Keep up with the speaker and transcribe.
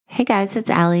Hey guys, it's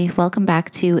Allie. Welcome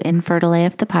back to Infertile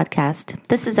AF, the podcast.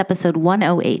 This is episode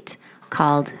 108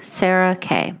 called Sarah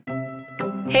K.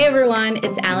 Hey everyone,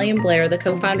 it's Allie and Blair, the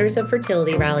co-founders of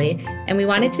Fertility Rally, and we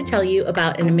wanted to tell you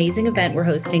about an amazing event we're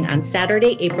hosting on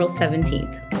Saturday, April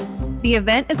 17th. The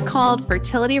event is called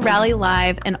Fertility Rally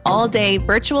Live, an all-day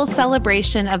virtual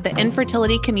celebration of the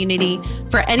infertility community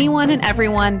for anyone and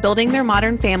everyone building their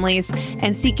modern families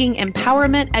and seeking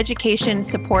empowerment, education,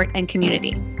 support, and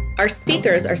community. Our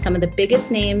speakers are some of the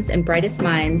biggest names and brightest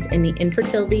minds in the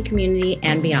infertility community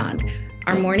and beyond.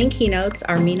 Our morning keynotes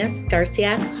are Mina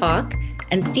Starsiak-Hawk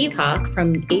and Steve Hawk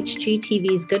from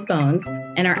HGTV's Good Bones,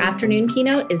 and our afternoon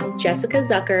keynote is Jessica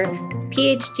Zucker,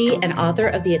 PhD and author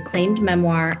of the acclaimed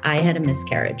memoir, I Had a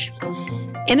Miscarriage.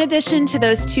 In addition to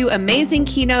those two amazing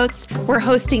keynotes, we're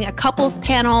hosting a couples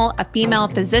panel, a female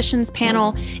physicians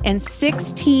panel, and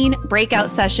 16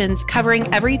 breakout sessions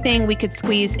covering everything we could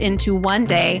squeeze into one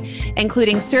day,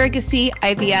 including surrogacy,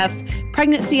 IVF,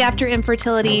 pregnancy after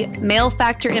infertility, male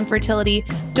factor infertility,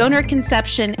 donor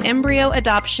conception, embryo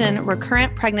adoption,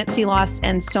 recurrent pregnancy loss,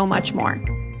 and so much more.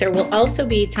 There will also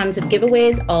be tons of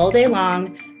giveaways all day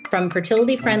long from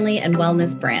fertility-friendly and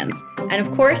wellness brands. And of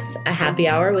course, a happy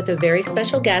hour with a very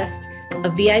special guest, a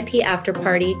VIP after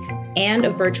party, and a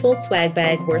virtual swag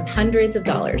bag worth hundreds of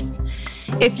dollars.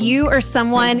 If you or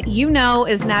someone you know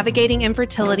is navigating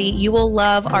infertility, you will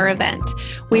love our event.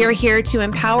 We are here to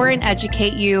empower and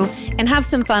educate you and have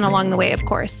some fun along the way, of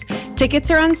course. Tickets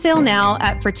are on sale now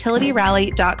at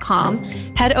fertilityrally.com.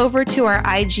 Head over to our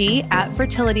IG at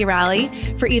Fertility Rally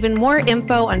for even more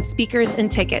info on speakers and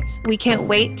tickets. We can't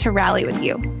wait to rally with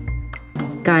you.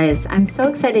 Guys, I'm so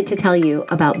excited to tell you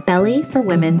about Belly for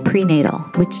Women Prenatal,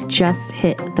 which just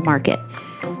hit the market.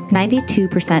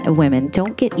 92% of women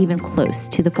don't get even close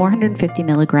to the 450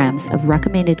 milligrams of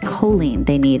recommended choline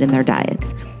they need in their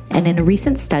diets. And in a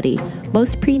recent study,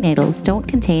 most prenatals don't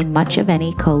contain much of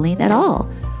any choline at all.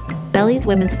 Belly's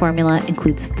women's formula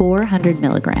includes 400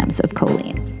 milligrams of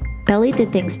choline. Belly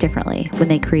did things differently when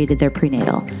they created their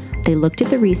prenatal. They looked at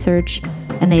the research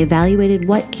and they evaluated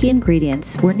what key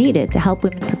ingredients were needed to help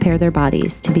women prepare their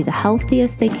bodies to be the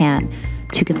healthiest they can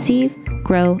to conceive,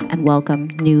 grow, and welcome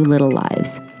new little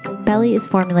lives. Belly is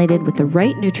formulated with the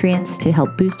right nutrients to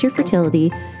help boost your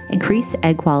fertility, increase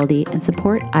egg quality, and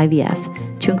support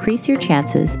IVF to increase your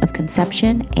chances of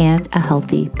conception and a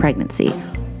healthy pregnancy.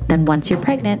 Then once you're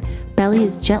pregnant, Belly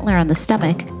is gentler on the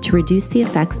stomach to reduce the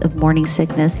effects of morning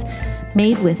sickness,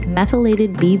 made with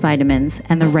methylated B vitamins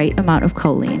and the right amount of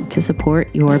choline to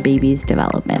support your baby's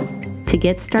development. To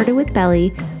get started with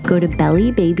Belly, go to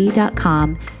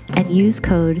bellybaby.com and use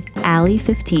code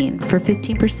ALLIE15 for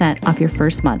 15% off your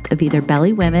first month of either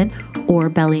Belly Women or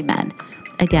Belly Men.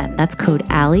 Again, that's code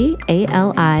ALLIE,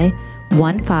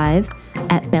 ALI15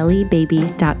 at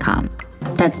bellybaby.com.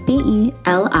 That's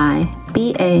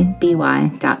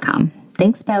BELIBABY.com.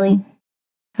 Thanks, Belly.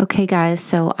 Okay, guys,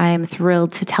 so I am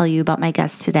thrilled to tell you about my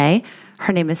guest today.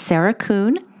 Her name is Sarah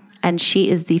Kuhn, and she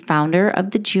is the founder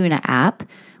of the Juna app,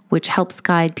 which helps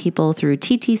guide people through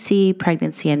TTC,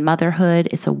 pregnancy, and motherhood.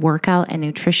 It's a workout and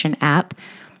nutrition app.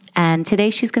 And today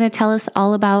she's going to tell us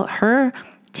all about her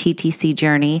TTC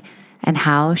journey and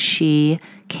how she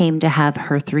came to have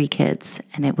her 3 kids.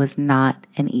 And it was not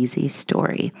an easy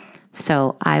story.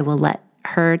 So I will let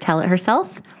her tell it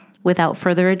herself. Without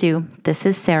further ado, this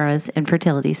is Sarah's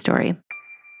infertility story.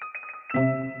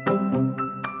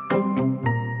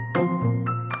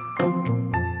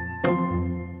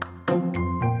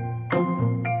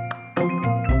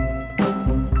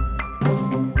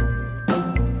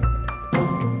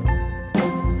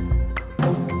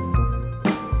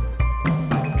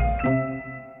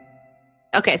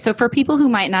 Okay, so for people who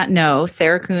might not know,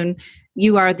 Sarah Kuhn,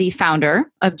 you are the founder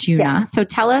of Juna. Yes. So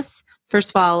tell us,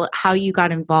 first of all, how you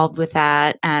got involved with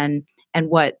that and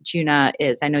what Juna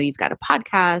is. I know you've got a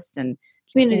podcast and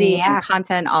community and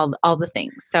content, all the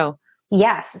things. So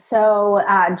yes. So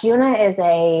Juna is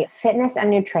a fitness and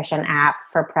nutrition app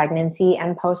for pregnancy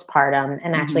and postpartum,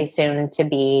 and actually soon to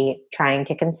be trying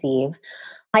to conceive.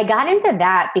 I got into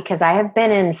that because I have been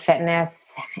in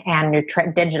fitness and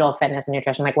digital fitness and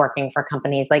nutrition, like working for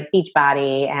companies like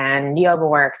Beachbody and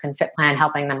YogaWorks and FitPlan,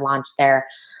 helping them launch their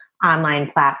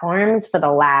online platforms for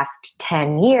the last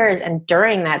 10 years. And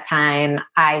during that time,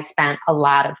 I spent a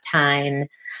lot of time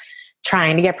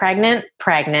trying to get pregnant,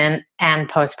 and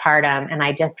postpartum. And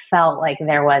I just felt like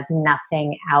there was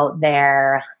nothing out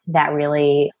there that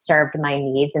really served my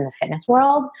needs in the fitness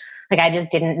world. Like I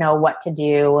just didn't know what to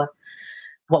do,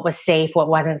 what was safe, what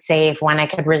wasn't safe, when I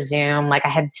could resume. Like I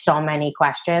had so many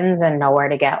questions and nowhere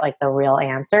to get like the real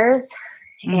answers.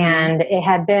 And it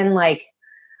had been like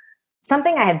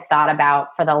something I had thought about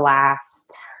for the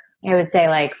last, I would say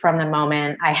like from the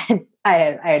moment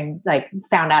I like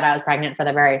found out I was pregnant for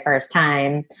the very first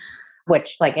time,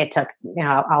 which like it took,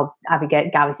 I'll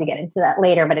obviously get into that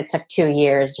later, but it took 2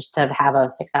 years just to have a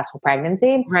successful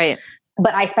pregnancy. Right.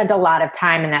 But I spent a lot of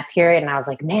time in that period and I was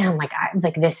like, man,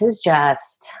 this is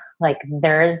just like,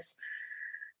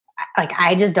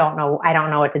 I just don't know. I don't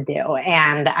know what to do.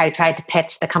 And I tried to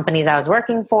pitch the companies I was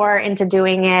working for into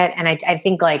doing it. And I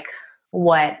think like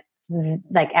what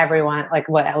everyone, like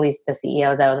what at least the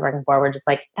CEOs I was working for were just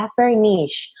like, that's very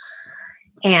niche.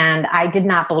 And I did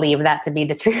not believe that to be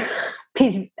the truth.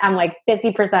 I'm like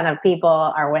 50% of people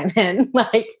are women,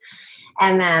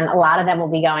 and then a lot of them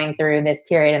will be going through this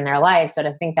period in their life. So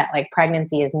to think that like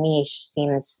pregnancy is niche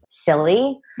seems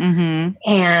silly. Mm-hmm.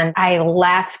 And I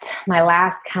left my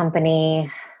last company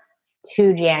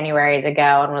 2 Januaries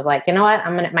ago and was like, you know what?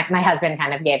 My husband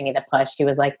kind of gave me the push. He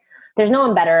was like, there's no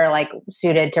one better like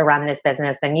suited to run this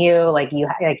business than you.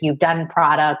 You've done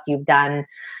product, you've done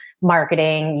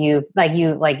marketing, you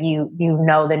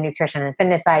know the nutrition and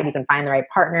fitness side, you can find the right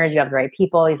partners, you have the right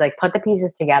people. He's like, put the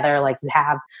pieces together, like you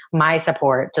have my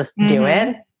support, just do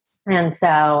it. And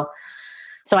so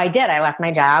I did. I left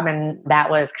my job, and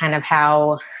that was kind of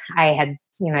how I had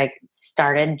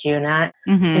started Juna.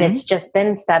 And it's just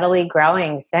been steadily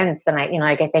growing since. And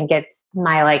I think it's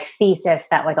my like thesis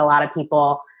that like a lot of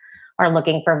people are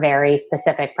looking for very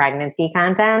specific pregnancy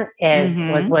content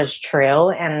was true.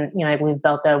 And, we've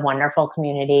built a wonderful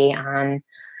community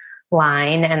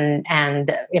online and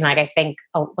I think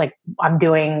like I'm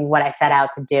doing what I set out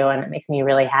to do, and it makes me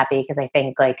really happy because I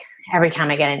think like every time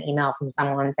I get an email from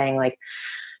someone saying like,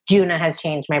 Juna has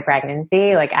changed my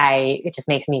pregnancy, it just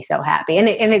makes me so happy. And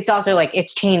it's also like,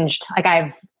 it's changed. Like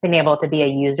I've been able to be a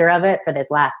user of it for this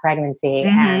last pregnancy,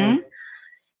 and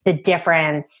the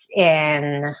difference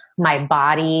in my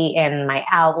body and my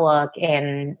outlook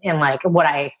and like what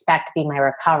I expect to be my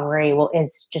recovery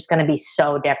is just going to be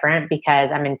so different because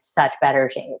I'm in such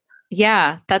better shape.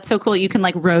 Yeah, that's so cool. You can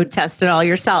like road test it all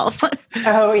yourself.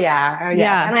 Oh yeah.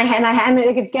 And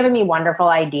it's given me wonderful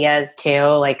ideas too.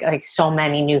 Like so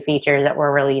many new features that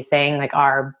we're releasing like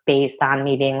are based on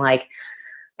me being like,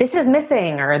 this is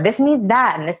missing, or this needs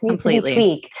that, and this needs to be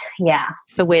tweaked. Yeah.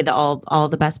 It's the way that all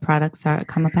the best products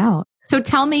come about. So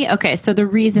tell me, okay, so the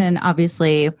reason,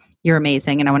 obviously, you're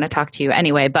amazing, and I want to talk to you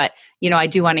anyway, but, I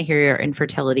do want to hear your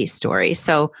infertility story.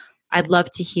 So I'd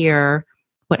love to hear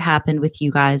what happened with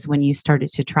you guys when you started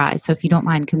to try. So if you don't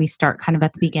mind, can we start kind of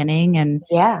at the beginning and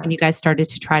when you guys started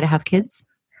to try to have kids?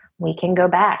 We can go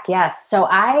back. Yes. So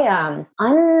I,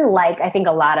 unlike I think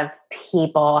a lot of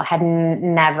people I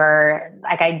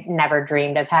never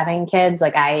dreamed of having kids.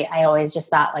 Like I always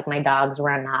just thought like my dogs were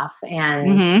enough.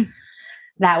 And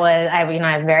that was, I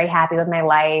was very happy with my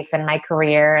life and my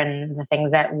career and the things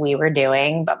that we were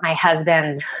doing. But my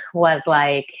husband was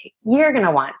like, you're going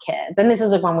to want kids. And this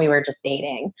is like when we were just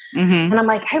dating. And I'm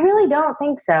like, I really don't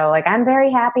think so. Like I'm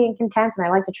very happy and content, and I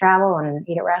like to travel and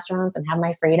eat at restaurants and have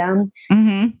my freedom.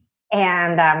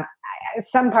 And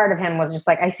some part of him was just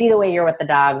like, I see the way you're with the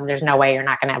dogs. There's no way you're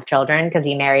not going to have children, because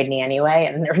he married me anyway.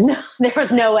 And there was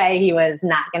no way he was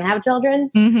not going to have children.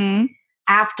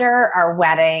 After our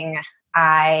wedding,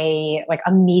 I like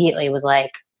immediately was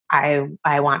like, I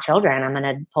want children. I'm going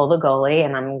to pull the goalie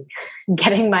and I'm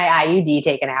getting my IUD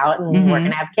taken out, and we're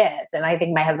going to have kids. And I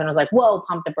think my husband was like, whoa,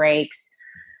 pump the brakes.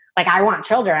 Like, I want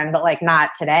children, but like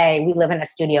not today. We live in a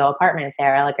studio apartment,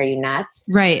 Sarah. Like, are you nuts?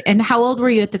 Right. And how old were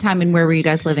you at the time, and where were you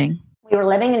guys living? We were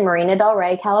living in Marina Del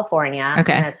Rey, California.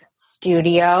 Okay. In a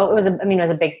studio. It was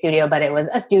a big studio, but it was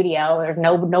a studio. There's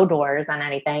no doors on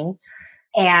anything.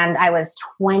 And I was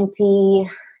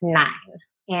 29.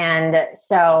 And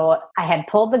so I had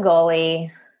pulled the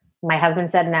goalie. My husband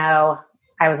said no.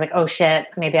 I was like, oh shit,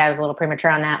 maybe I was a little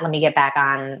premature on that. Let me get back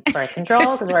on birth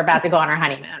control because we're about to go on our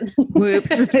honeymoon.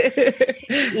 Whoops.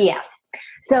 Yes.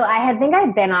 So I'd been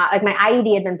on, like my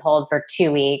IUD had been pulled for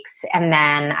 2 weeks, and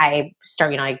then I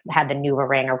started, I had the Nuva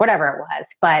ring or whatever it was,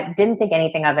 but didn't think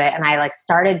anything of it. And I like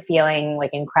started feeling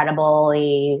like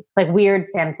incredibly like weird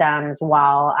symptoms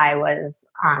while I was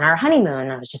on our honeymoon.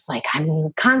 I was just like,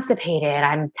 I'm constipated,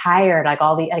 I'm tired, like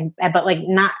all the, but like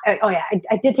not, oh yeah,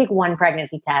 I did take one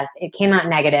pregnancy test. It came out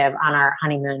negative on our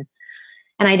honeymoon,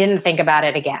 and I didn't think about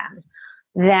it again.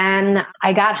 Then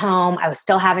I got home. I was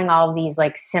still having all of these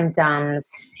like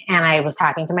symptoms, and I was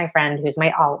talking to my friend who's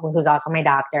also my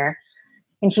doctor,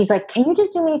 and she's like, "Can you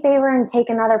just do me a favor and take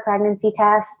another pregnancy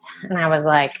test?" And I was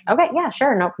like, "Okay, yeah,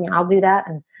 sure, no, I'll do that."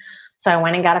 And so I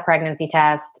went and got a pregnancy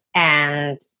test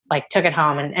and like took it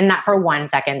home, and not for 1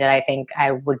 second did I think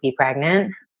I would be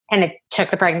pregnant. and it took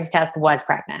the pregnancy test, was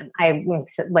pregnant. I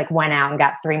like went out and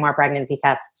got 3 more pregnancy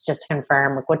tests just to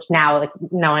confirm, which now, like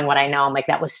knowing what I know, I'm like,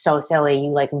 that was so silly.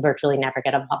 You like virtually never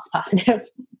get a false positive.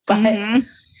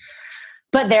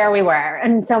 But there we were.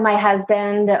 And so my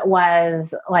husband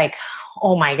was like,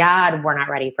 oh my God, we're not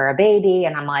ready for a baby.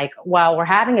 And I'm like, well, we're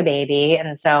having a baby.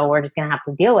 And so we're just going to have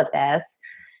to deal with this.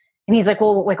 And he's like,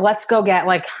 well, like, let's go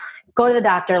to the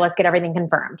doctor. Let's get everything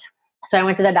confirmed. So I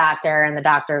went to the doctor, and the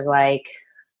doctor's like,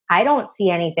 I don't see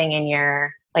anything in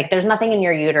there's nothing in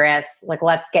your uterus. Like,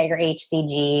 let's get your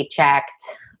HCG checked.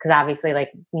 Cause obviously,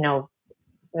 like,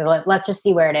 let's just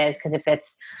see where it is. Cause if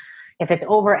it's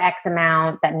over X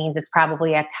amount, that means it's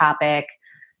probably ectopic.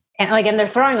 And they're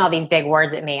throwing all these big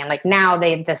words at me. And like, now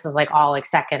this is like all like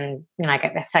second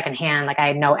hand. Like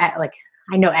I know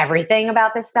everything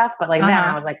about this stuff, but like then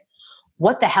I was like,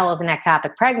 what the hell is an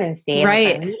ectopic pregnancy? And right.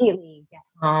 I immediately get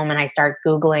home and I start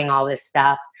Googling all this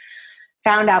stuff.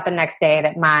 Found out the next day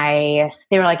that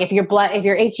they were like, if your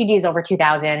HCG is over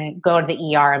 2,000, go to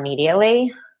the ER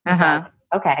immediately. So,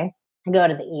 okay. I go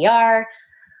to the ER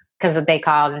because they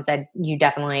called and said, you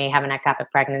definitely have an ectopic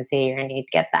pregnancy. You're going to need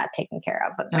to get that taken care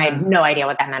of. And I had no idea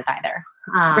what that meant either.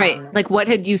 Right. Like, what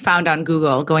had you found on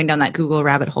Google, going down that Google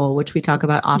rabbit hole, which we talk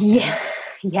about often? Yeah.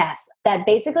 Yes. That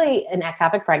basically an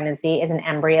ectopic pregnancy is an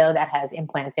embryo that has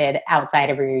implanted outside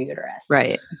of your uterus.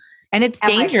 Right. And it's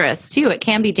dangerous too. It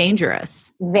can be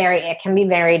dangerous. It can be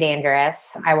very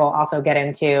dangerous. I will also get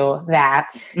into that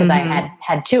because I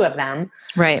had 2 of them.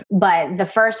 Right. But the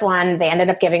first one, they ended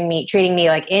up treating me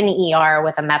like in ER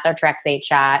with a methotrexate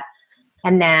shot.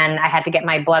 And then I had to get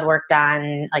my blood work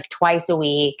done like twice a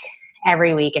week,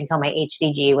 every week until my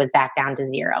HCG was back down to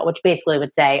 0, which basically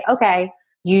would say, okay,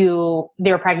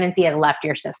 your pregnancy has left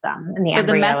your system. And so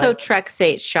the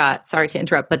methotrexate shot, sorry to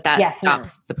interrupt, but that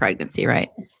stops the pregnancy, right?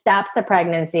 It stops the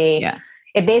pregnancy. Yeah.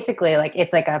 It basically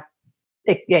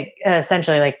it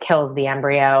essentially like kills the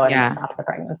embryo and stops the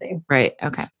pregnancy. Right.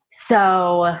 Okay.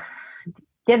 So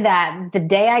did that. The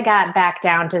day I got back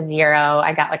down to 0,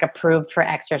 I got like approved for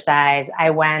exercise.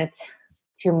 I went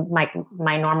to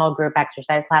my normal group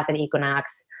exercise class at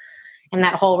Equinox. And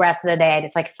that whole rest of the day, I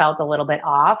just like felt a little bit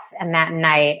off. And that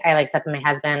night I like said to my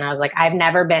husband, I was like, I've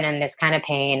never been in this kind of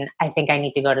pain. I think I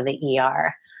need to go to the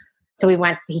ER. So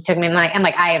he took me and I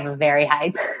have a very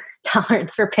high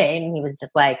tolerance for pain. And he was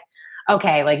just like,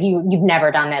 okay, like you've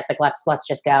never done this. Like, let's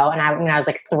just go. And I was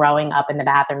like throwing up in the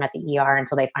bathroom at the ER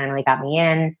until they finally got me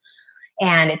in.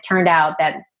 And it turned out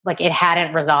that like it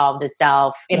hadn't resolved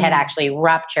itself. It had actually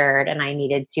ruptured, and I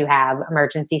needed to have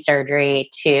emergency surgery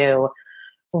to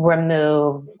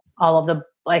remove all of the,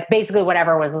 like basically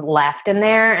whatever was left in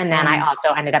there. And then I also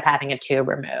ended up having a tube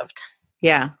removed.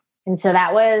 Yeah. And so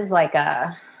that was like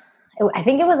I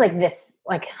think it was like this,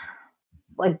 like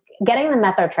getting the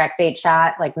methotrexate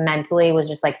shot, like mentally was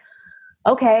just like,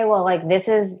 okay, well, like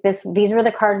these were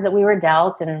the cards that we were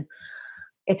dealt, and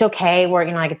it's okay.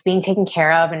 We're, like it's being taken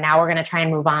care of. And now we're going to try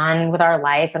and move on with our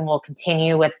life, and we'll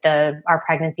continue with our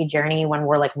pregnancy journey when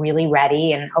we're like really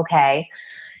ready and okay.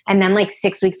 And then like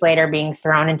 6 weeks later being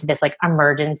thrown into this like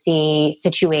emergency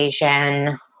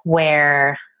situation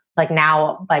where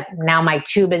now my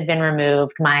tube has been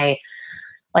removed. My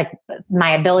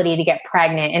ability to get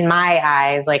pregnant in my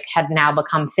eyes, like had now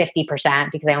become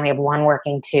 50% because I only have one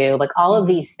working tube. Like all of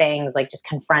these things like just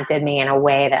confronted me in a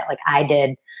way that like I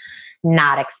did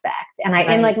not expect. And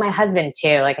and like my husband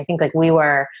too, like I think like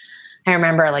I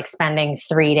remember like spending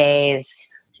 3 days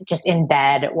just in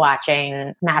bed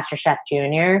watching MasterChef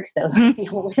Junior, because it was like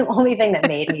the only thing that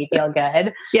made me feel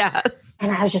good. Yes.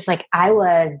 And I was just like, I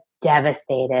was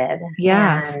devastated.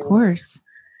 Yeah, of course.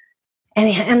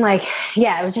 And like,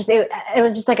 yeah, it was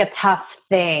just like a tough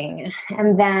thing.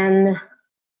 And then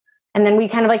we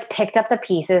kind of like picked up the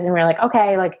pieces and we were like,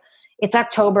 okay, like it's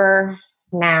October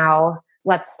now.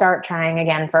 Let's start trying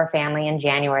again for a family in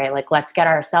January. Like, let's get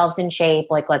ourselves in shape.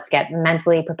 Like, let's get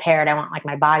mentally prepared. I want like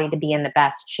my body to be in the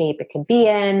best shape it could be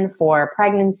in for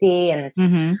pregnancy. And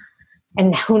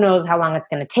who knows how long it's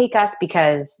going to take us,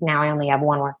 because now I only have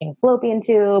one working fallopian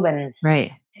tube. And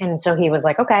right. And so he was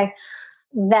like, okay.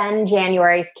 Then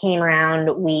January came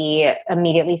around. We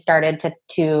immediately started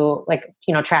to like,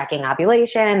 tracking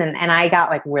ovulation. And I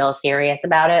got like real serious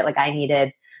about it. Like I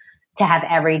needed to have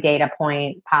every data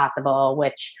point possible,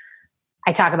 which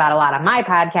I talk about a lot on my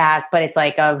podcast, but it's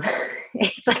like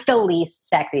it's like the least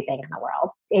sexy thing in the world.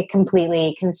 It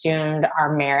completely consumed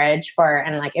our marriage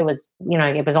and like, it was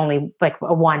only like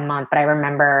 1 month, but I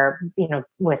remember,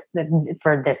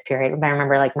 for this period, I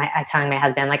remember like I telling my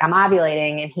husband, like I'm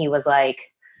ovulating. And he was like,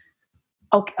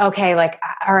 okay, like,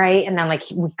 all right. And then like,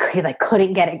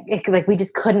 couldn't get it. Like we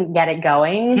just couldn't get it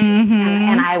going.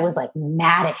 And I was like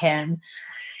mad at him.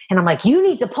 And I'm like, you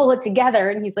need to pull it together.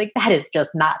 And he's like, that is just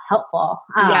not helpful.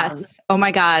 Yes. Oh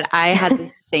my God. I had the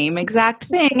same exact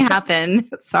thing happen.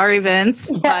 Sorry, Vince,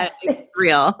 but it's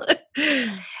real.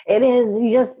 It is.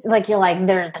 You're like,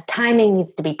 the timing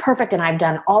needs to be perfect. And I've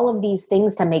done all of these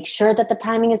things to make sure that the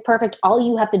timing is perfect. All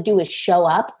you have to do is show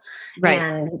up. Right.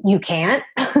 And you can't.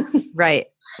 Right.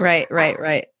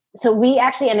 So we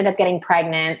actually ended up getting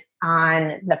pregnant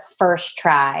on the first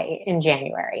try in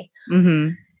January.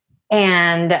 Mm-hmm.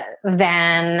 And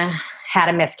then had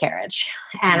a miscarriage.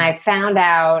 And I found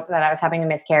out that I was having a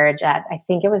miscarriage at, I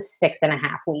think it was 6.5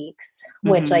 weeks,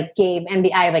 which like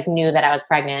I like knew that I was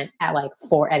pregnant at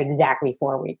exactly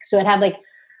 4 weeks. So I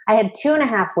had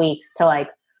 2.5 weeks to like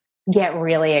get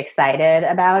really excited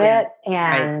about it.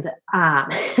 And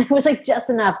it was like just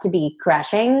enough to be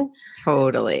crushing.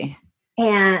 Totally.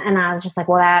 And I was just like,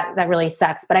 well, that really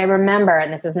sucks. But I remember,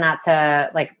 and this is not to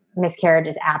like, miscarriage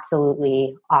is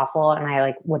absolutely awful and I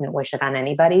like wouldn't wish it on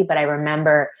anybody. But I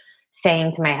remember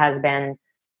saying to my husband,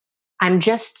 I'm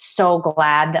just so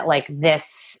glad that like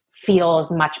this feels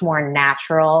much more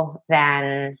natural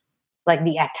than like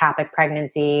the ectopic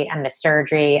pregnancy and the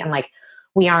surgery. And like,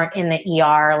 we aren't in the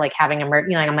ER, like having I'm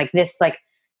like this,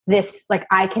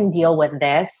 I can deal with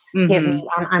this. Give me,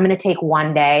 I'm going to take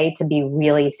one day to be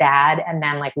really sad. And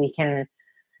then like we can.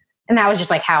 And that was just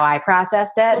like how I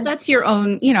processed it. Well, that's your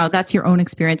own, that's your own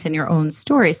experience and your own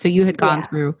story. So you had gone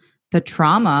through the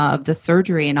trauma of the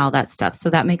surgery and all that stuff. So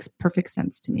that makes perfect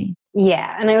sense to me.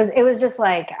 Yeah. And it was just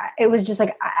like,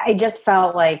 I just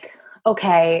felt like,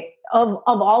 okay, of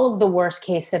all of the worst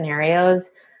case scenarios,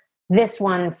 this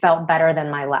one felt better than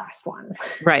my last one.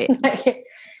 Right.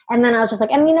 And then I was just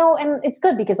like, and and it's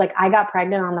good because like I got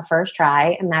pregnant on the first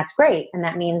try and that's great. And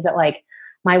that means that like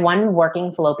my one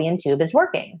working fallopian tube is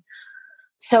working.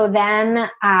 So then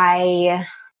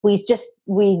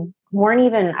we weren't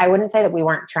even, I wouldn't say that we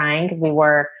weren't trying because we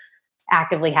were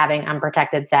actively having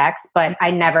unprotected sex, but I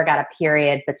never got a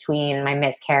period between my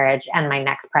miscarriage and my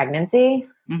next pregnancy.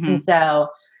 And so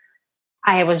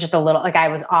I was just a little, like I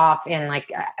was off in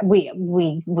like, we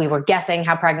were guessing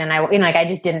how pregnant I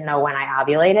just didn't know when I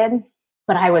ovulated,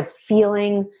 but I was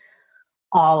feeling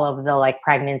all of the like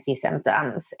pregnancy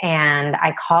symptoms. And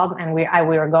I called and we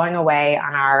were going away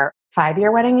on our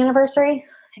 5-year wedding anniversary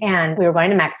and we were going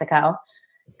to Mexico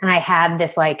and I had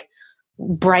this like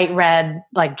bright red,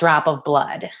 like drop of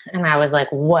blood. And I was like,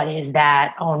 what is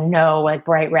that? Oh no, like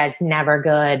bright red's never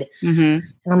good. And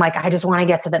I'm like, I just want to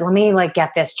get to that. Let me like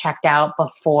get this checked out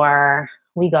before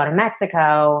we go to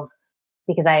Mexico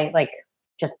because I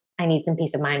need some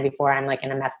peace of mind before I'm like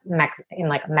in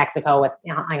Mexico with,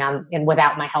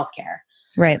 without my healthcare.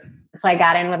 Right. So I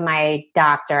got in with my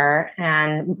doctor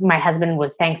and my husband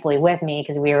was thankfully with me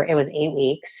because it was 8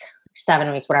 weeks,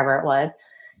 7 weeks, whatever it was.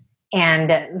 And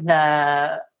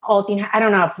the I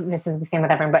don't know if this is the same with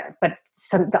everyone, but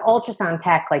so the ultrasound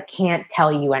tech like can't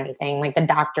tell you anything. Like the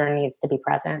doctor needs to be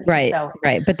present. Right. So,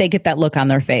 right. But they get that look on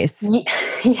their face.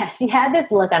 Yeah. She had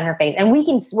this look on her face and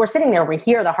we're sitting there, we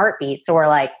hear the heartbeat. So we're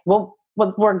like, well,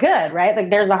 we're good, right?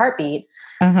 Like there's the heartbeat.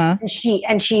 And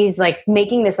she's like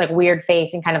making this like weird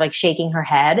face and kind of like shaking her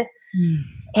head.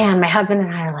 And my husband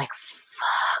and I are like,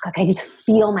 fuck, like I just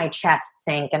feel my chest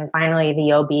sink. And finally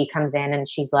the OB comes in and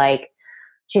she's like,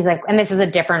 and this is a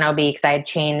different OB because I had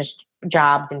changed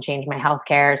jobs and changed my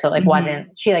healthcare. So it like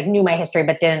she like knew my history,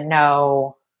 but didn't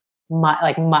know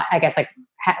I guess like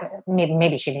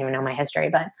maybe she didn't even know my history,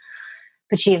 but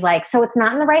she's like, so it's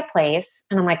not in the right place.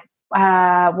 And I'm like,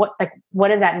 what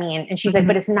does that mean? And she's like,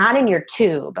 but it's not in your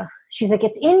tube. She's like,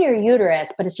 it's in your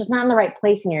uterus, but it's just not in the right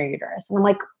place in your uterus. And I'm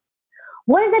like,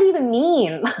 what does that even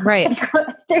mean? Right.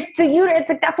 There's the uterus.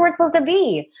 Like, that's where it's supposed to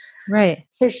be. Right.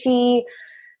 So she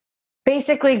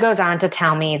basically goes on to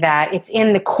tell me that it's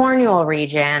in the corneal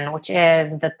region, which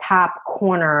is the top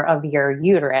corner of your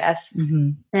uterus.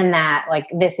 And that like,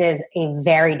 this is a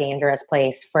very dangerous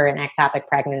place for an ectopic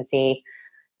pregnancy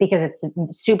because it's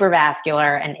super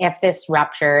vascular. And if this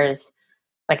ruptures,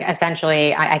 like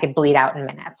essentially I could bleed out in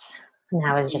minutes. And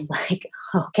I was just like,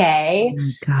 okay. Oh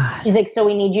my God. She's like, so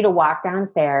we need you to walk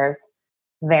downstairs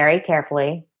very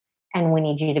carefully. And we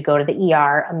need you to go to the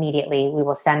ER immediately. We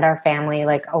will send our family,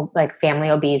 like family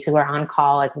OBs who are on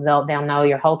call. Like they'll know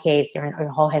your whole case, your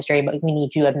whole history, but we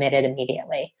need you admitted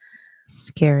immediately.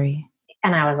 Scary.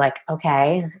 And I was like,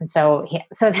 okay. And so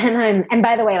then and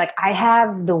by the way, like I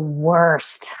have the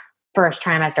worst first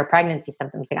trimester pregnancy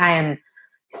symptoms. Like I am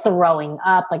throwing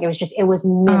up. Like it was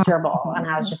miserable. And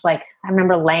I was just like, I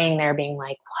remember laying there being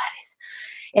like, what is,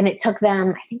 And I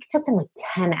think it took them like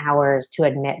 10 hours to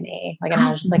admit me. Like, and I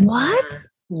was just like, what?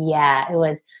 Yeah, it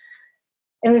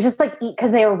was just like,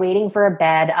 because they were waiting for a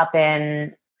bed up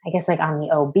in, I guess, like on the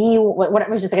OB. What it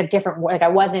was just like a different, like I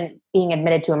wasn't being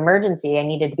admitted to emergency. I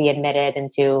needed to be admitted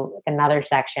into like another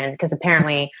section because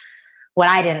apparently what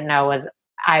I didn't know was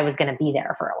I was going to be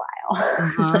there for a while.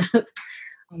 Uh-huh.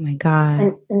 Oh my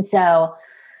God. And so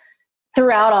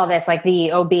throughout all this, like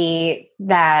the OB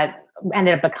that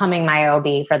ended up becoming my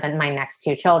OB for my next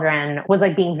two children was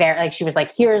like being very, like, she was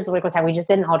like, here's what's happening. We just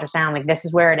did an ultrasound. Like, this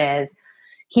is where it is.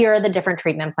 Here are the different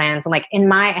treatment plans. And like in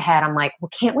my head, I'm like, well,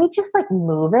 can't we just like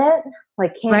move it?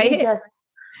 Like, can't we just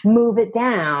move it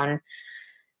down?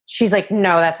 She's like,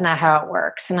 no, that's not how it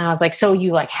works. And I was like, so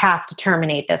you like have to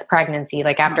terminate this pregnancy.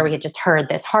 Like after we had just heard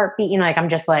this heartbeat, like, I'm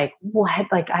just like, what?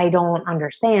 Like, I don't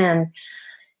understand.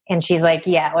 And she's like,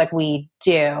 yeah, like we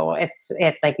do. It's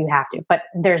like you have to. But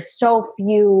there's so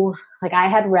few, like I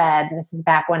had read, this is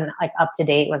back when like Up to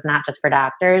Date was not just for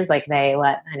doctors, like they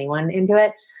let anyone into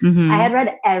it. Mm-hmm. I had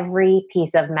read every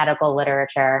piece of medical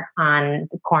literature on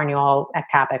corneal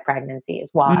ectopic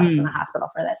pregnancies while I was in the hospital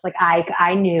for this. Like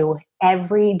I knew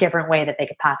every different way that they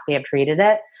could possibly have treated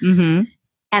it. Mm-hmm.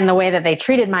 And the way that they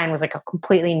treated mine was like a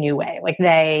completely new way. Like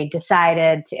they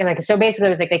decided to, like, so basically it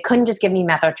was like, they couldn't just give me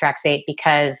methotrexate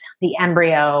because the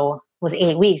embryo was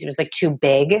 8 weeks. It was like too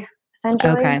big,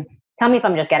 essentially. Okay. Tell me if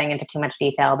I'm just getting into too much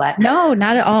detail, but no,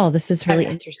 not at all. This is really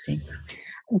interesting.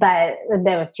 But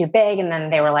that was too big. And then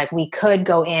they were like, we could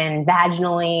go in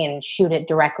vaginally and shoot it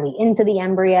directly into the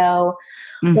embryo,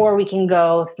 or we can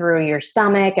go through your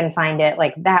stomach and find it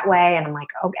like that way. And I'm like,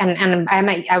 oh, and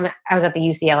I was at the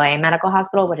UCLA Medical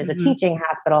Hospital, which is a teaching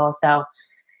hospital. So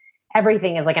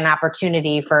everything is like an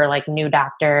opportunity for like new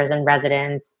doctors and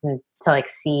residents and to like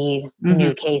see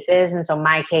new cases. And so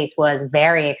my case was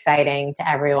very exciting to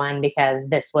everyone because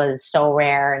this was so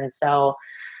rare and so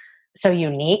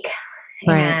unique.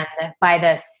 Right. And by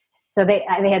this, so they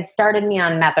had started me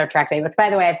on methotrexate, which by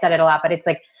the way, I've said it a lot, but it's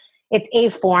like, it's a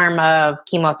form of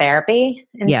chemotherapy.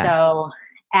 And so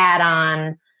add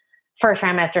on first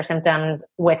trimester symptoms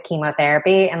with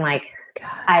chemotherapy. And like, God,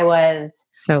 I was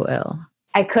so ill.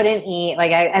 I couldn't eat.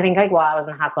 Like, I think like while I was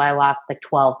in the hospital, I lost like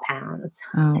 12 pounds.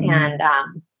 Oh, and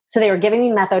so they were giving me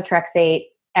methotrexate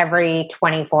every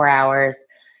 24 hours.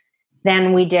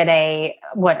 Then we did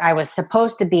what I was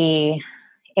supposed to be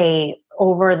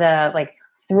over the, like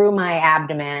through my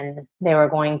abdomen, they were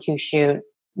going to shoot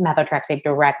methotrexate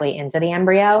directly into the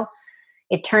embryo.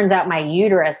 It turns out my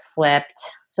uterus flipped,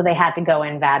 so they had to go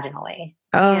in vaginally.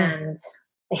 Oh. And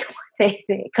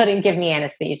they couldn't give me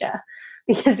anesthesia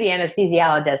because the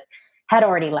anesthesiologist had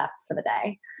already left for the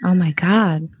day. Oh my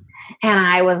God. And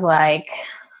I was like,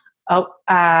 well,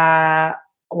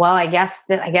 I guess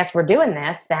we're doing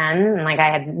this then. And like, I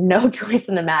had no choice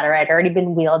in the matter. I'd already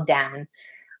been wheeled down.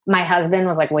 My husband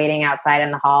was like waiting outside in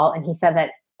the hall, and he said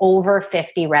that over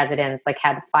 50 residents like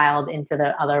had filed into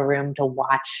the other room to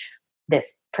watch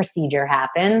this procedure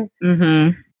happen.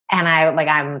 Mm-hmm. And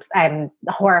I'm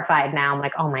horrified now. I'm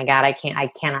like, oh my God,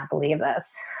 I cannot believe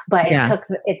this. But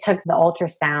it took the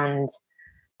ultrasound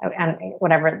and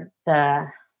whatever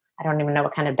I don't even know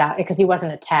what kind of doctor, because he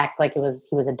wasn't a tech, like he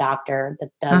was a doctor that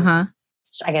does,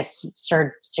 I guess,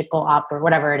 surgical op or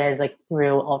whatever it is, like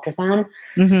through ultrasound.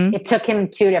 Mm-hmm. It took him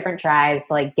 2 different tries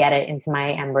to like get it into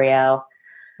my embryo.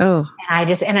 Oh,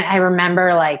 and I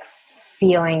remember like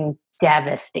feeling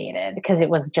devastated because it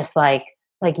was just like,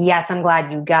 yes, I'm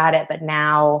glad you got it, but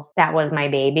now that was my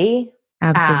baby.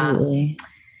 Absolutely.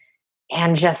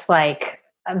 And just like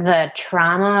the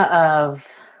trauma of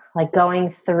like going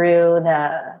through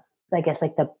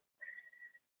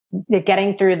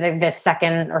getting through the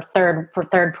second or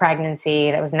third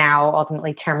pregnancy that was now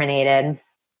ultimately terminated.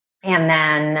 And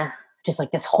then just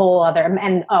like this whole other,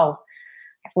 and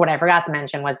what I forgot to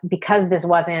mention was because they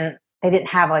didn't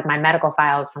have like my medical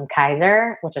files from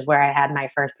Kaiser, which is where I had my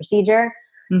first procedure.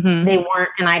 Mm-hmm. They weren't,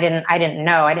 and I didn't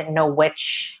know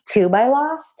which tube I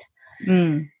lost.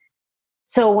 Mm.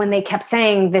 So when they kept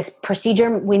saying this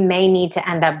procedure, we may need to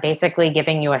end up basically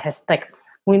giving you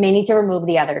we may need to remove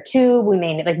the other tube. We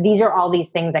may need, these are all these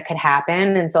things that could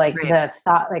happen. And so the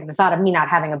thought of me not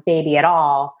having a baby at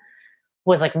all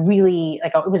was like really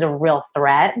it was a real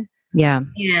threat. Yeah.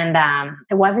 And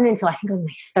it wasn't until I think it was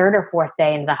my 3rd or 4th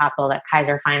day into the hospital that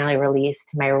Kaiser finally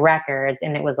released my records.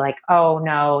 And it was like, oh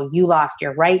no, you lost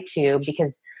your right tube,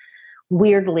 because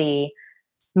weirdly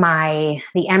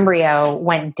the embryo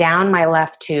went down my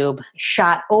left tube,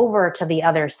 shot over to the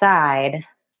other side,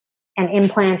 and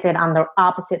implanted on the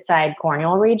opposite side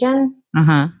corneal region.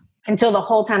 Uh-huh. And so the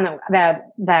whole time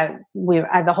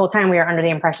the whole time we were under the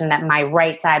impression that my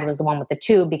right side was the one with the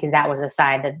tube, because that was the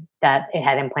side that it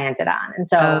had implanted on. And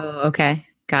so, okay.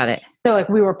 Got it. So like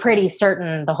we were pretty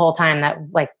certain the whole time that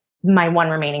like my one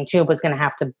remaining tube was going to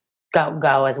have to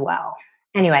go as well.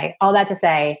 Anyway, all that to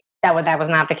say that was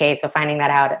not the case. So finding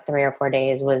that out at 3 or 4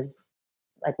 days was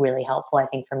like really helpful, I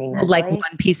think, for me mentally. Like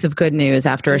one piece of good news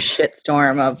after a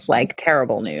shitstorm of like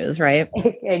terrible news, right?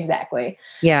 Exactly.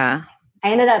 Yeah.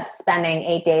 I ended up spending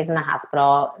 8 days in the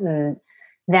hospital and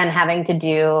then having to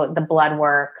do the blood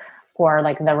work for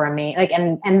like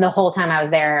the and the whole time I was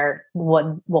there,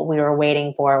 what we were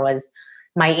waiting for was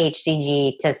my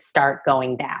HCG to start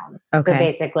going down. Okay. So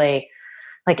basically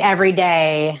like every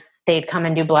day they'd come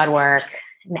and do blood work,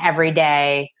 and every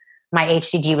day my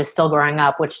HCG was still growing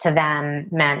up, which to them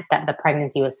meant that the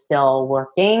pregnancy was still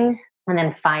working. And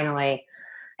then finally,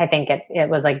 I think it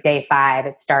was like day 5,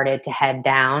 it started to head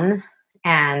down,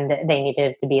 and they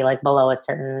needed it to be like below a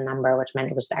certain number, which meant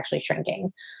it was actually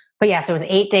shrinking. But yeah, so it was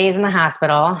 8 days in the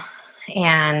hospital.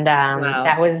 And Wow.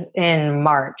 That was in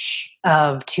March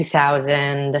of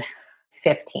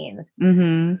 2015.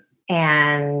 Mm-hmm.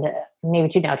 And maybe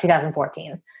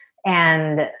 2014.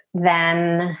 And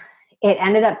then it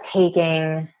ended up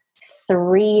taking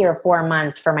 3 or 4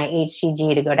 months for my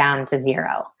HCG to go down to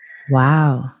 0.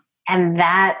 Wow. And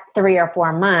that 3 or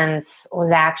 4 months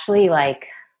was actually like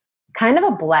kind of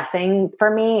a blessing for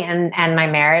me and my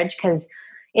marriage, because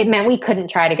it meant we couldn't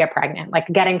try to get pregnant. Like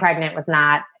getting pregnant was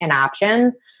not an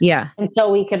option. Yeah. And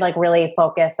so we could like really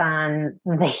focus on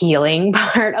the healing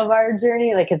part of our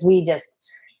journey. Like, cause it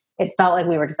felt like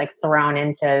we were just like thrown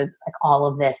into like all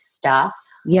of this stuff.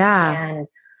 Yeah.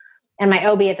 And my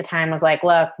OB at the time was like,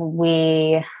 look,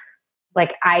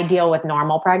 I deal with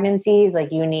normal pregnancies. Like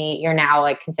you're now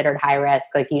like considered high risk.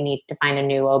 Like you need to find a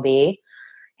new OB.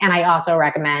 And I also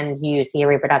recommend you see a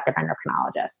reproductive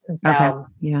endocrinologist. And so, okay.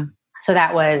 Yeah. So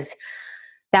that was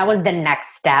the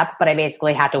next step, but I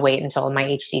basically had to wait until my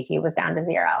HCG was down to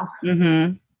 0.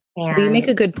 Mm-hmm. And you make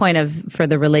a good point for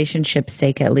the relationship's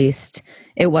sake, at least.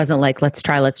 It wasn't like, let's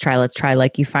try.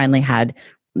 Like you finally had,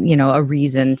 a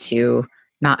reason to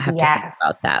not have to think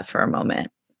about that for a moment.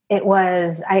 It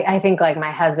was, I think like my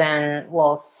husband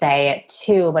will say it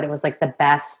too, but it was like the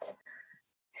best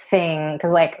thing.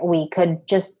 Cause like we could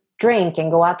just drink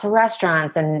and go out to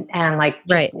restaurants and like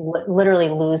right. Literally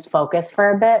lose focus for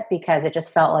a bit, because it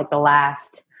just felt like the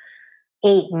last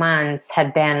 8 months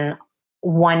had been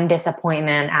one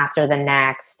disappointment after the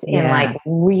next in like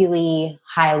really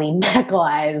highly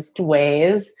medicalized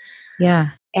ways. Yeah.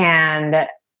 And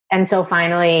so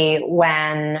finally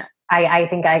when I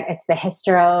think it's the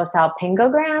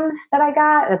hysterosalpingogram that I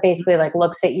got that basically like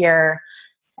looks at your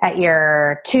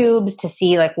tubes to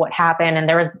see like what happened. And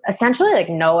there was essentially like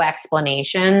no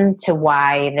explanation to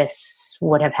why this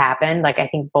would have happened. Like I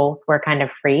think both were kind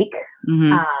of freak.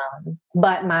 Mm-hmm.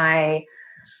 But my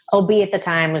OB at the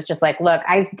time was just like, look,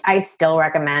 I still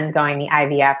recommend going the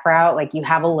IVF route. Like you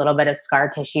have a little bit of scar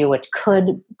tissue, which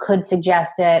could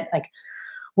suggest it. Like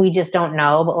we just don't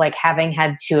know. But like having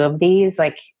had 2 of these,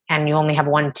 like, and you only have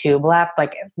 1 tube left,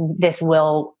 like this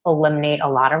will eliminate a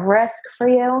lot of risk for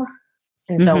you.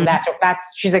 And so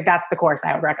she's like, that's the course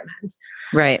I would recommend.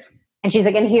 Right. And she's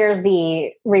like, and here's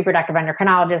the reproductive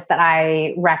endocrinologist that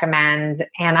I recommend.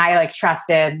 And I like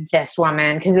trusted this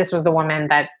woman, because this was the woman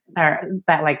that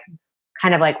like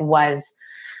kind of like was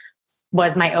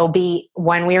my OB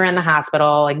when we were in the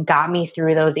hospital, like got me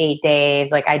through those 8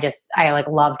 days. Like I like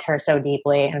loved her so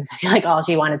deeply. And I feel like all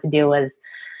she wanted to do was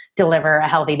deliver a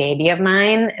healthy baby of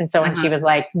mine. And so when she was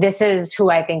like, this is who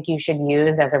I think you should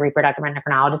use as a reproductive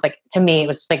endocrinologist, like to me, it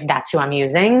was just like, that's who I'm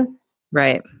using.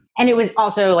 Right. And it was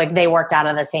also like, they worked out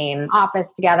of the same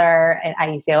office together at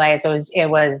UCLA. So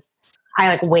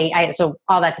so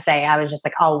all that to say, I was just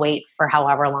like, I'll wait for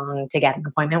however long to get an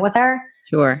appointment with her.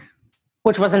 Sure.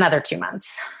 Which was another 2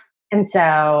 months. And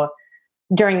so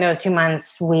during those 2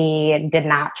 months, we did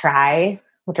not try,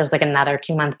 which was like another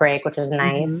 2-month break, which was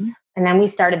nice. Mm-hmm. And then we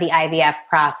started the IVF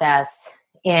process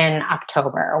in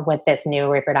October with this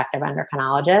new reproductive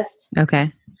endocrinologist.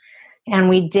 Okay. And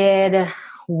we did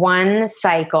 1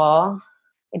 cycle.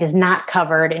 It is not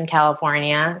covered in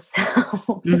California.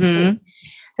 So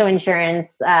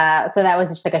insurance, so that was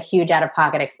just like a huge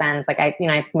out-of-pocket expense. Like I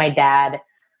think my dad,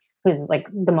 who's like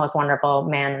the most wonderful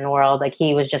man in the world, like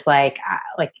he was just like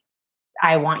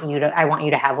I want you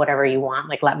to have whatever you want.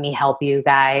 Like, let me help you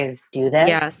guys do this.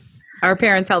 Yes. Our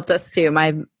parents helped us too.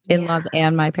 My in-laws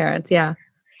and my parents. Yeah.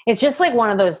 It's just like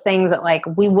one of those things that like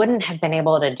we wouldn't have been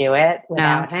able to do it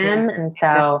without him. And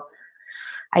so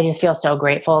I just feel so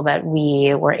grateful that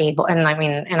we were able, and I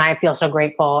mean, and I feel so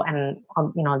grateful, and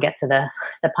I'll get to the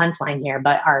punchline here,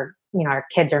 but our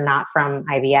kids are not from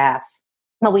IVF.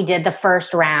 But we did the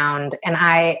first round, and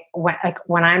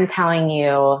when I'm telling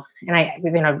you,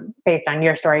 and based on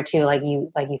your story too, like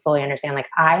you fully understand, like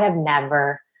I have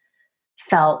never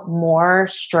felt more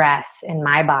stress in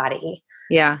my body.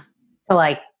 Yeah.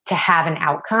 To have an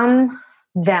outcome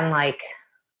than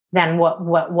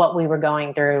what we were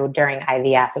going through during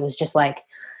IVF. It was just like,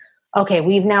 okay,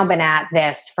 we've now been at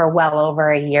this for well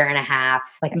over a year and a half.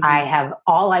 Like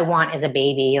all I want is a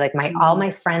baby. Like all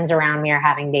my friends around me are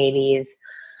having babies.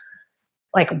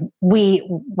 We're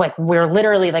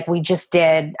literally we just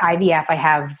did IVF.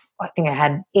 I think I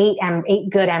had 8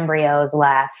 good embryos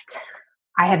left.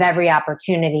 I have every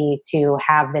opportunity to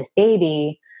have this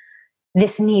baby.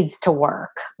 This needs to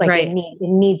work. Right. It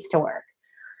needs to work.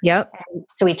 Yep. And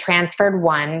so we transferred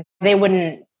one. They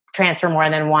wouldn't transfer more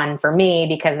than one for me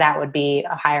because that would be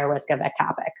a higher risk of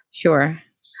ectopic. Sure.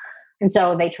 And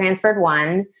so they transferred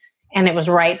one, and it was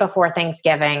right before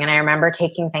Thanksgiving. And I remember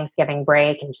taking Thanksgiving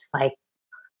break, and just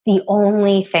the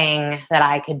only thing that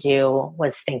I could do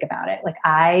was think about it.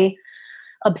 I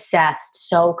obsessed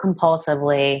so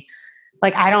compulsively.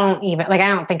 I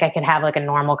don't think I could have a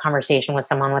normal conversation with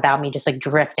someone without me just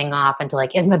drifting off into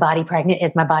is my body pregnant?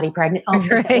 Is my body pregnant? Oh,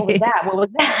 right. What was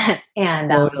that?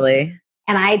 And totally.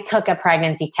 And I took a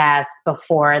pregnancy test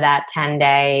before that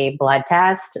 10-day blood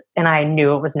test, and I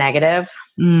knew it was negative.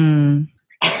 And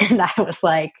I was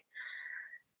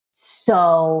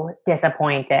so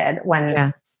disappointed when,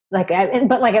 at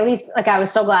least I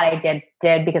was so glad I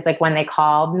did because because when they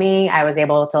called me, I was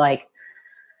able to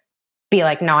be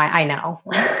no, I know,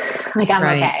 I'm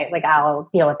right. Okay. I'll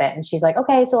deal with it. And she's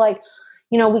okay, so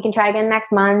we can try again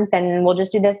next month, and we'll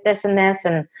just do this, this, and this.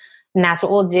 And that's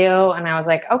what we'll do. And I was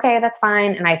okay, that's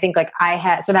fine. And I think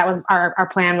so that was our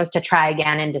plan, was to try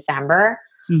again in December.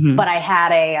 But I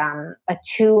had a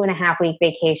 2.5 week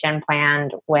vacation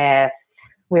planned we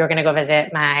were going to go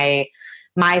visit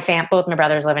both my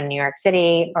brothers live in New York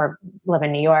City, or live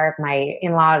in New York. My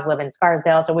in-laws live in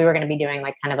Scarsdale. So we were going to be doing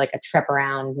a trip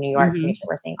around New York to make sure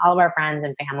we're seeing all of our friends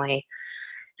and family.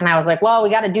 And I was well, we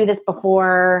got to do this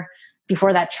before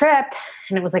that trip.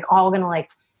 And it was all going to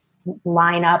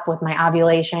line up with my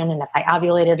ovulation. And if I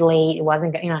ovulated late, it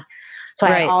wasn't going to, so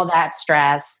I had all that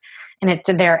stress. And the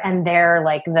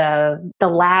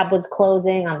lab was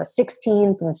closing on the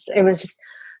 16th. And it was just,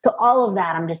 so all of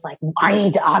that, I'm just I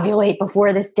need to ovulate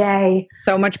before this day.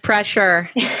 So much pressure.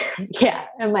 Yeah.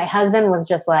 And my husband was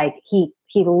just he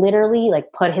literally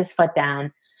put his foot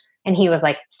down, and he was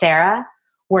Sarah,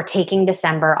 we're taking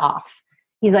December off.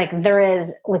 He's there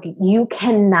is you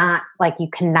cannot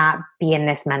be in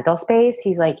this mental space.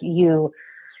 He's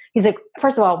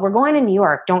first of all, we're going to New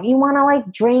York. Don't you want to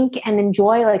drink and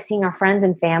enjoy seeing our friends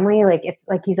and family?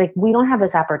 He's we don't have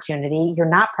this opportunity. You're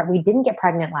not, we didn't get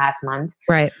pregnant last month.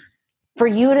 Right. For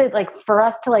you to for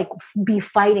us to be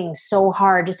fighting so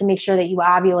hard just to make sure that you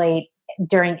ovulate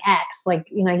during X,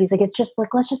 he's it's just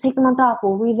let's just take the month off.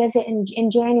 We'll revisit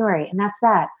in January. And that's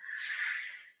that.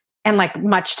 And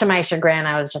much to my chagrin,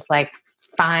 I was just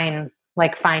fine.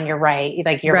 Fine. You're right.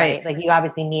 You're right. You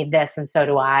obviously need this. And so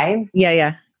do I. Yeah.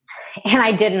 Yeah. And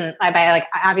I didn't. I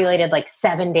ovulated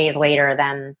 7 days later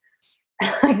than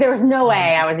there was no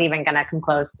way I was even going to come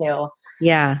close to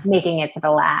making it to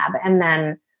the lab. And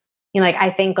then I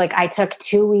think I took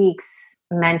 2 weeks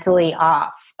mentally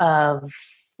off of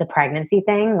the pregnancy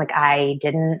thing. I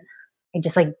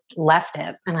just left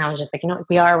it, and I was just we're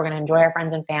going to enjoy our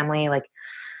friends and family,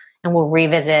 and we'll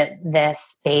revisit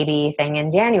this baby thing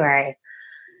in January.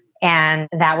 And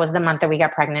that was the month that we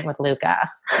got pregnant with Luca.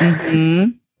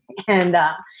 And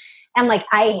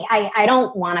I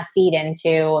don't want to feed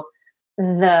into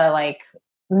the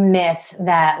myth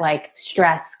that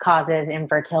stress causes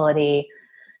infertility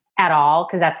at all,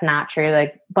 because that's not true.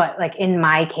 But in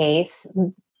my case,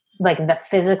 the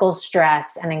physical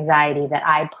stress and anxiety that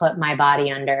I put my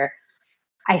body under,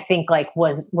 I think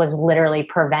was literally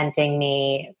preventing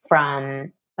me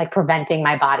from preventing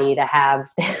my body to have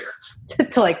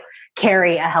to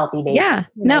carry a healthy baby. Yeah.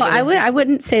 No, I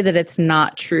wouldn't say that it's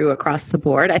not true across the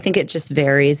board. I think it just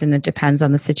varies, and it depends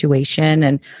on the situation.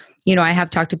 And, I have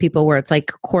talked to people where it's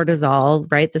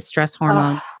cortisol, right? The stress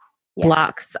hormone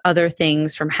blocks other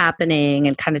things from happening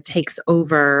and kind of takes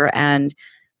over. And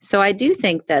so I do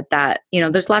think that,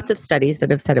 there's lots of studies that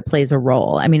have said it plays a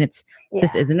role. I mean,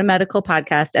 this isn't a medical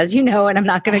podcast, as you know, and I'm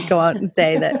not going to go out and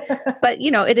say that, but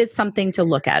it is something to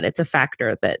look at. It's a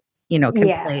factor that, can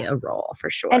play a role for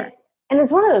sure. And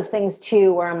it's one of those things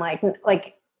too, where I'm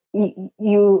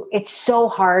it's so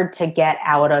hard to get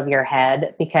out of your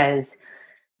head, because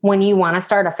when you want to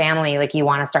start a family, like you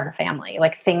want to start a family,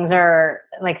 like things that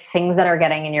are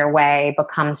getting in your way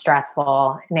become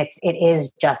stressful, and it is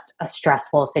just a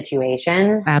stressful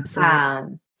situation.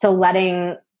 Absolutely. So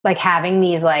having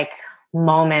these like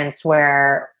moments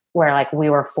where like we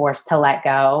were forced to let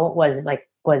go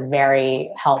was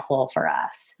very helpful for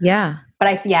us. Yeah. But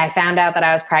I found out that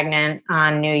I was pregnant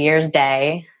on New Year's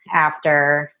Day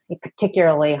after a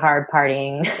particularly hard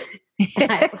partying.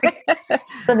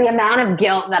 So the amount of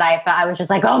guilt that I felt, I was just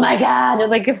like, oh my God,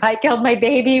 like if I killed my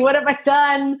baby, what have I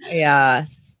done?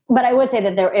 Yes. But I would say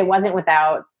that it wasn't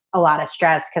without a lot of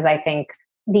stress, because I think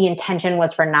the intention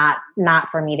was for not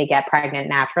for me to get pregnant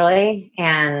naturally.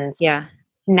 And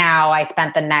now I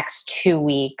spent the next 2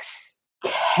 weeks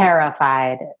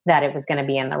terrified that it was going to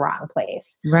be in the wrong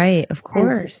place. Right. Of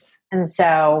course. And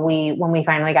so when we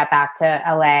finally got back to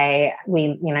LA,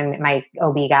 my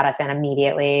OB got us in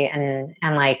immediately. And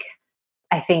like,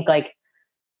 I think like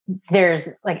there's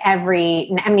like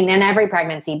in every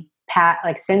pregnancy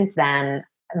like since then,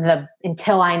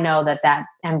 until I know that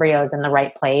embryo is in the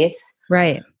right place.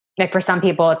 Right. Like for some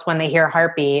people, it's when they hear a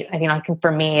heartbeat.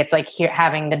 For me, it's like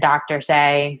having the doctor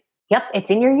say, yep,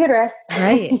 it's in your uterus.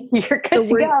 Right. You're good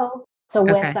to go. So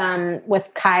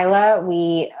with Kyla,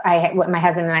 my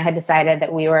husband and I had decided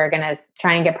that we were going to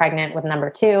try and get pregnant with number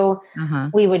 2.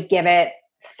 We would give it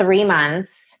 3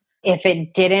 months. If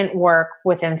it didn't work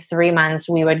within 3 months,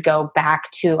 we would go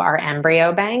back to our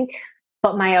embryo bank.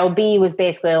 But my OB was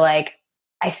basically like,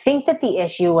 I think that the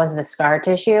issue was the scar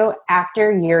tissue.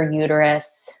 After your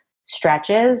uterus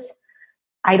stretches,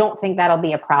 I don't think that'll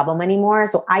be a problem anymore.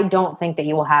 So I don't think that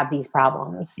you will have these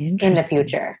problems in the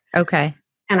future. Okay.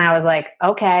 And I was like,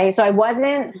 okay. So I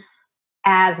wasn't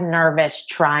as nervous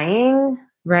trying.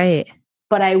 Right.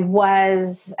 But I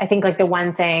think like the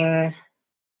one thing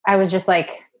I was just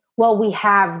like, well, we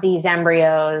have these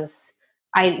embryos.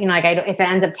 If it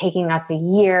ends up taking us a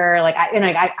year,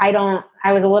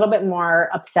 I was a little bit more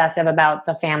obsessive about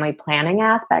the family planning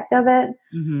aspect of it.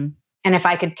 Mm-hmm. And if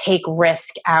I could take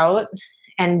risk out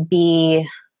and because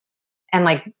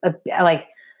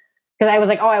I was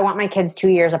like, oh, I want my kids 2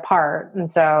 years apart.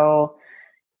 And so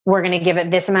we're going to give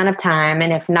it this amount of time.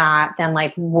 And if not, then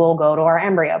like we'll go to our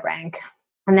embryo bank.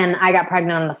 And then I got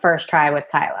pregnant on the first try with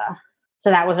Kyla. So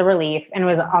that was a relief. And it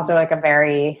was also like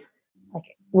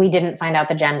we didn't find out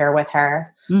the gender with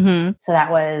her. Mm-hmm. So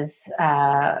that was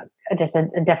just a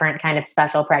different kind of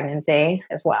special pregnancy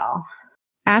as well.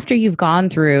 After you've gone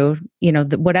through,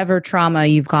 whatever trauma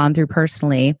you've gone through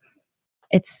personally,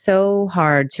 it's so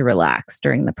hard to relax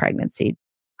during the pregnancy.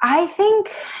 I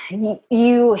think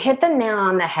you hit the nail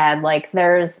on the head. Like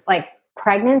there's like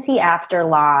pregnancy after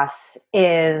loss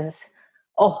is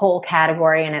a whole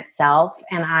category in itself.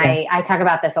 And I talk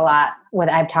about this a lot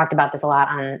I've talked about this a lot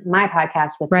on my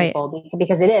podcast with people,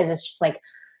 because it's just like,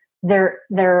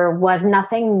 there was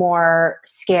nothing more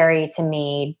scary to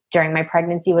me during my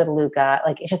pregnancy with Luca.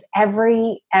 Like it's just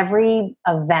every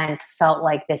event felt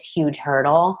like this huge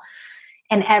hurdle.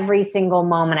 And every single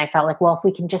moment I felt like, well, if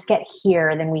we can just get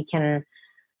here, then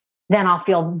I'll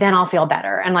feel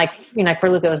better. And like, for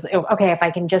Luca, it was okay.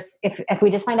 If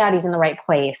we just find out he's in the right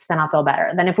place, then I'll feel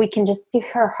better. Then if we can just see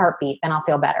her heartbeat, then I'll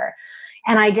feel better.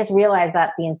 And I just realized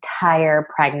that the entire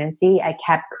pregnancy, I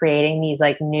kept creating these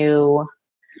like new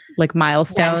like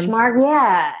milestones. Benchmark,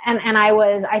 yeah. And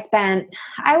I spent,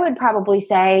 I would probably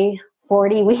say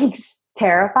 40 weeks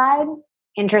terrified.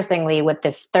 Interestingly, with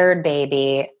this third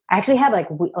baby, I actually had like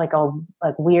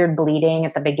weird bleeding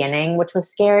at the beginning, which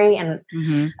was scary. And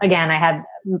again,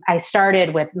 I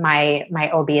started with my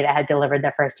OB that had delivered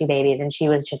the first 2 babies, and she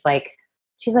was just like,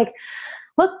 she's like,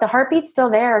 look, the heartbeat's still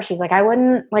there. She's like, I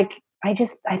wouldn't like, I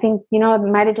think,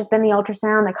 it might've just been the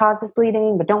ultrasound that caused this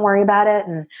bleeding, but don't worry about it.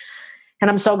 And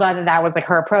I'm so glad that was like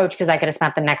her approach, because I could have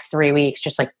spent the next 3 weeks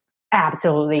just like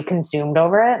absolutely consumed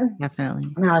over it. Definitely.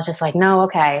 And I was just like, no,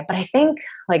 okay. But I think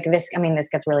like this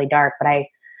gets really dark, but I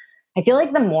feel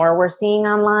like the more we're seeing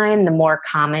online, the more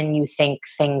common you think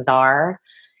things are.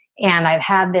 And I've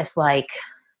had this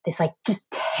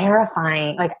just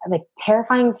terrifying,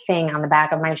 terrifying thing on the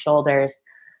back of my shoulders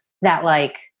that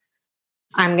like,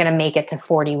 I'm going to make it to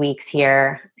 40 weeks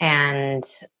here and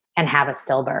have a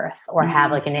stillbirth or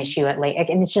have like an issue at late.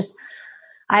 And it's just,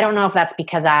 I don't know if that's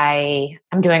because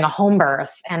I'm doing a home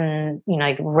birth and,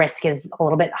 risk is a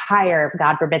little bit higher if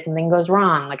God forbid something goes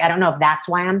wrong. Like, I don't know if that's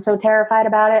why I'm so terrified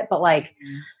about it, but like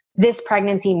this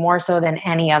pregnancy more so than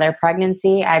any other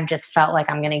pregnancy, I've just felt like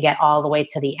I'm going to get all the way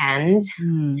to the end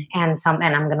and I'm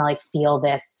going to like feel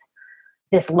this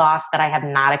this loss that I have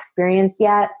not experienced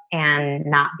yet and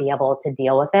not be able to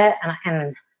deal with it.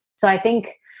 And so I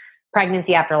think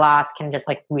pregnancy after loss can just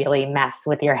like really mess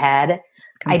with your head.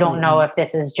 Completely. I don't know if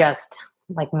this is just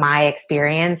like my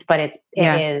experience, but it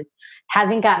is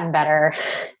hasn't gotten better,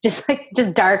 just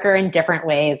darker in different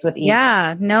ways with each.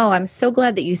 Yeah, no, I'm so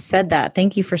glad that you said that.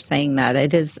 Thank you for saying that.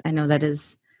 I know that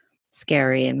is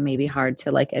scary and maybe hard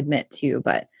to like admit to,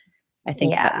 but I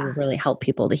think that will really help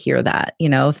people to hear that,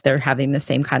 if they're having the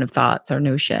same kind of thoughts or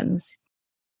notions.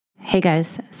 Hey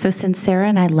guys, so since Sarah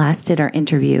and I last did our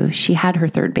interview, she had her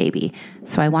third baby.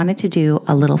 So I wanted to do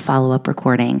a little follow-up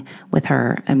recording with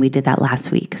her, and we did that last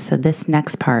week. So this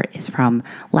next part is from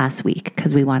last week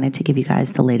because we wanted to give you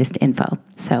guys the latest info.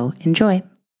 So enjoy.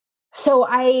 So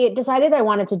I decided I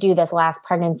wanted to do this last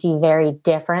pregnancy very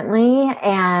differently,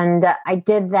 and I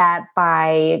did that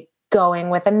by going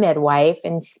with a midwife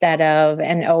instead of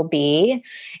an OB.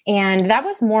 And that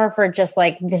was more for just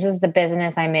like, this is the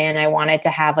business I'm in. I wanted to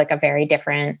have like a very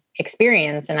different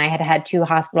experience. And I had had 2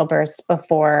 hospital births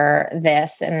before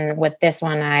this. And with this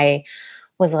one, I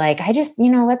was like, I just,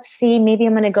 let's see, maybe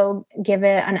I'm going to go give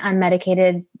it an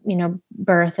unmedicated,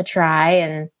 birth a try.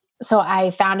 And so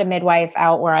I found a midwife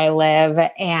out where I live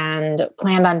and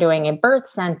planned on doing a birth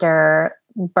center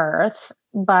birth.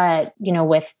 But,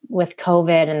 with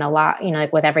COVID and a lot,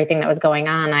 like with everything that was going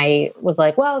on, I was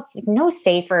like, well, it's no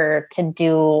safer to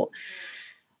do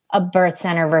a birth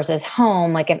center versus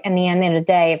home. Like at the end of the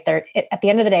day,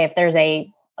 if there's a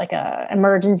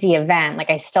emergency event, like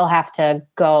I still have to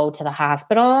go to the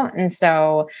hospital. And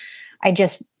so I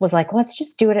just was like, let's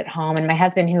just do it at home. And my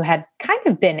husband, who had kind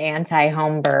of been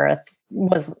anti-home birth,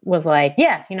 was like,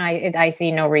 yeah, I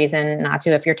see no reason not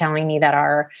to. If you're telling me that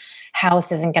our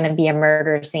house isn't going to be a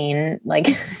murder scene, like,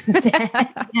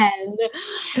 and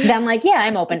then I'm like, yeah,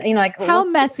 I'm open. How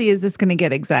messy is this going to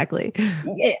get exactly?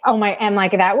 Oh my! And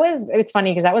like it's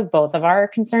funny because that was both of our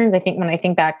concerns. I think when I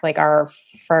think back to like our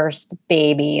first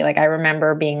baby, like I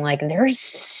remember being like, there's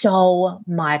so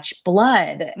much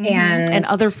blood and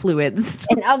other fluids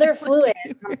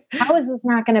How is this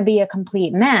not going to be a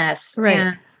complete mess?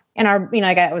 Right. And our,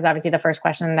 it was obviously the first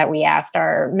question that we asked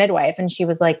our midwife, and she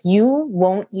was like, you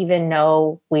won't even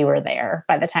know we were there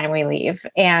by the time we leave.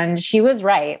 And she was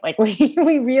right. Like we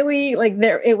really like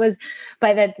there, it was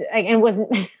by that, it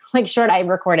wasn't like short. I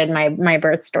recorded my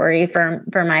birth story for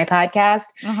my podcast,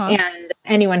 and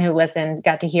anyone who listened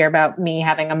got to hear about me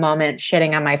having a moment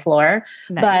shitting on my floor.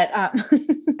 Nice. But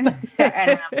I'm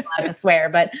not allowed to swear,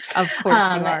 but of course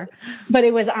you are. But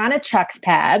it was on a Chuck's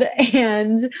pad,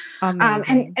 and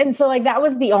so like that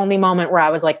was the only moment where I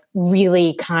was like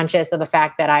really conscious of the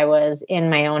fact that I was in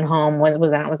my own home. Was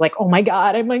when I was like, oh my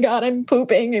god, I'm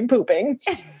pooping.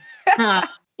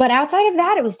 But outside of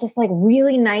that, it was just like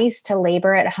really nice to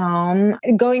labor at home.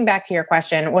 Going back to your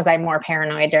question, was I more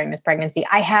paranoid during this pregnancy?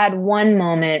 I had one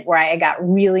moment where I got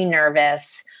really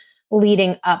nervous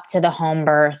leading up to the home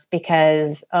birth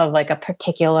because of like a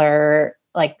particular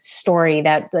like story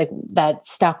that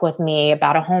stuck with me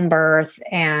about a home birth,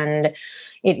 and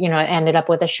it ended up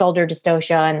with a shoulder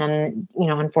dystocia, and then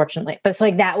unfortunately, but so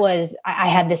like that was I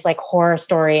had this like horror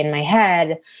story in my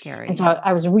head. Scary. And so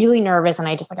I was really nervous, and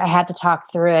I just I had to talk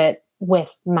through it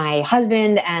with my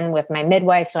husband and with my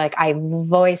midwife. So like I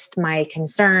voiced my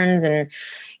concerns, and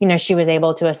she was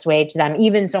able to assuage them,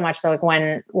 even so much so like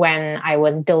when I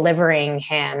was delivering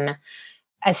him,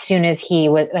 as soon as he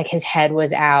was like his head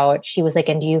was out, she was like,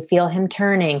 and do you feel him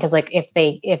turning? Because like if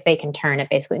they can turn,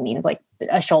 it basically means like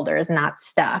a shoulder is not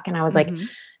stuck. And I was like,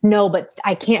 no, but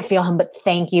I can't feel him, but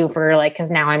thank you for like,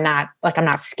 because now I'm not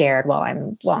scared while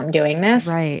I'm doing this.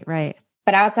 Right.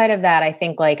 But outside of that, I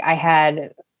think like I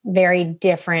had very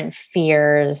different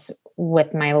fears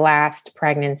with my last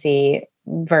pregnancy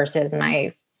versus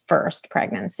my first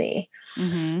pregnancy.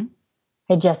 I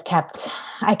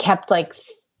kept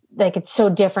like it's so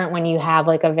different when you have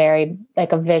like a very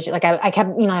like a vision. Like I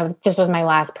kept, this was my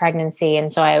last pregnancy.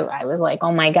 And so I was like,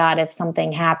 oh my God, if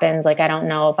something happens, like, I don't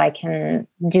know if I can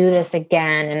do this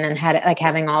again. And then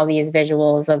having all these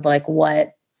visuals of like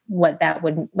what that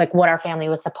would, like what our family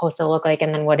was supposed to look like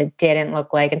and then what it didn't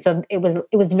look like. And so it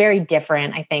was very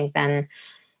different, I think, than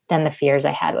the fears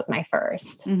I had with my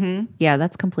first. Yeah,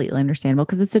 that's completely understandable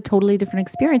because it's a totally different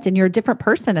experience and you're a different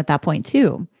person at that point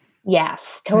too.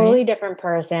 Yes, totally different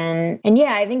person. And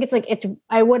yeah, I think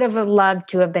I would have loved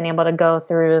to have been able to go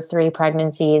through 3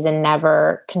 pregnancies and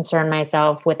never concern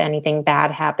myself with anything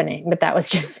bad happening. But that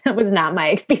was not my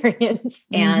experience.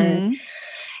 And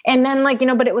then like,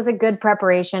 but it was a good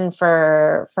preparation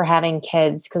for having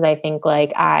kids. Cause I think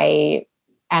like I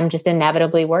am just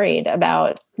inevitably worried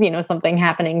about, something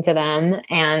happening to them.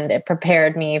 And it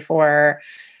prepared me for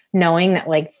knowing that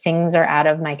like things are out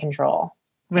of my control.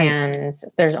 Right. And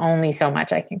there's only so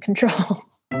much I can control.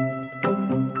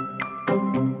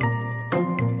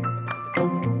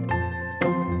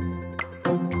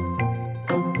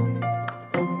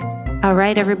 All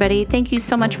right, everybody. Thank you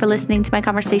so much for listening to my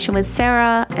conversation with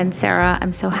Sarah. And Sarah,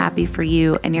 I'm so happy for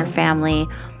you and your family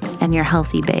and your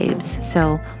healthy babes.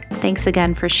 So thanks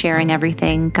again for sharing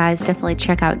everything. Guys, definitely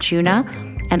check out Juna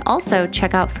and also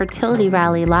check out Fertility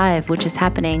Rally Live, which is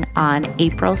happening on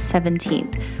April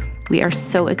 17th. We are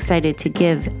so excited to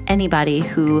give anybody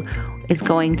who is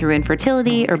going through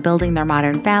infertility or building their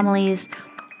modern families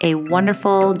a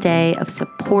wonderful day of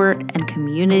support and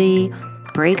community,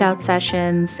 breakout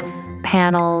sessions,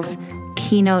 panels,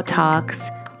 keynote talks,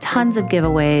 tons of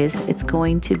giveaways. It's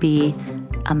going to be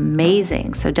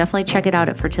amazing. So definitely check it out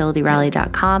at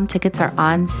fertilityrally.com. Tickets are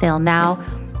on sale now.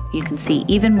 You can see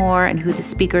even more and who the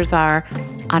speakers are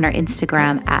on our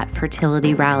Instagram at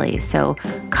Fertility Rally. So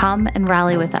come and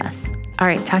rally with us. All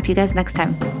right, talk to you guys next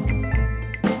time.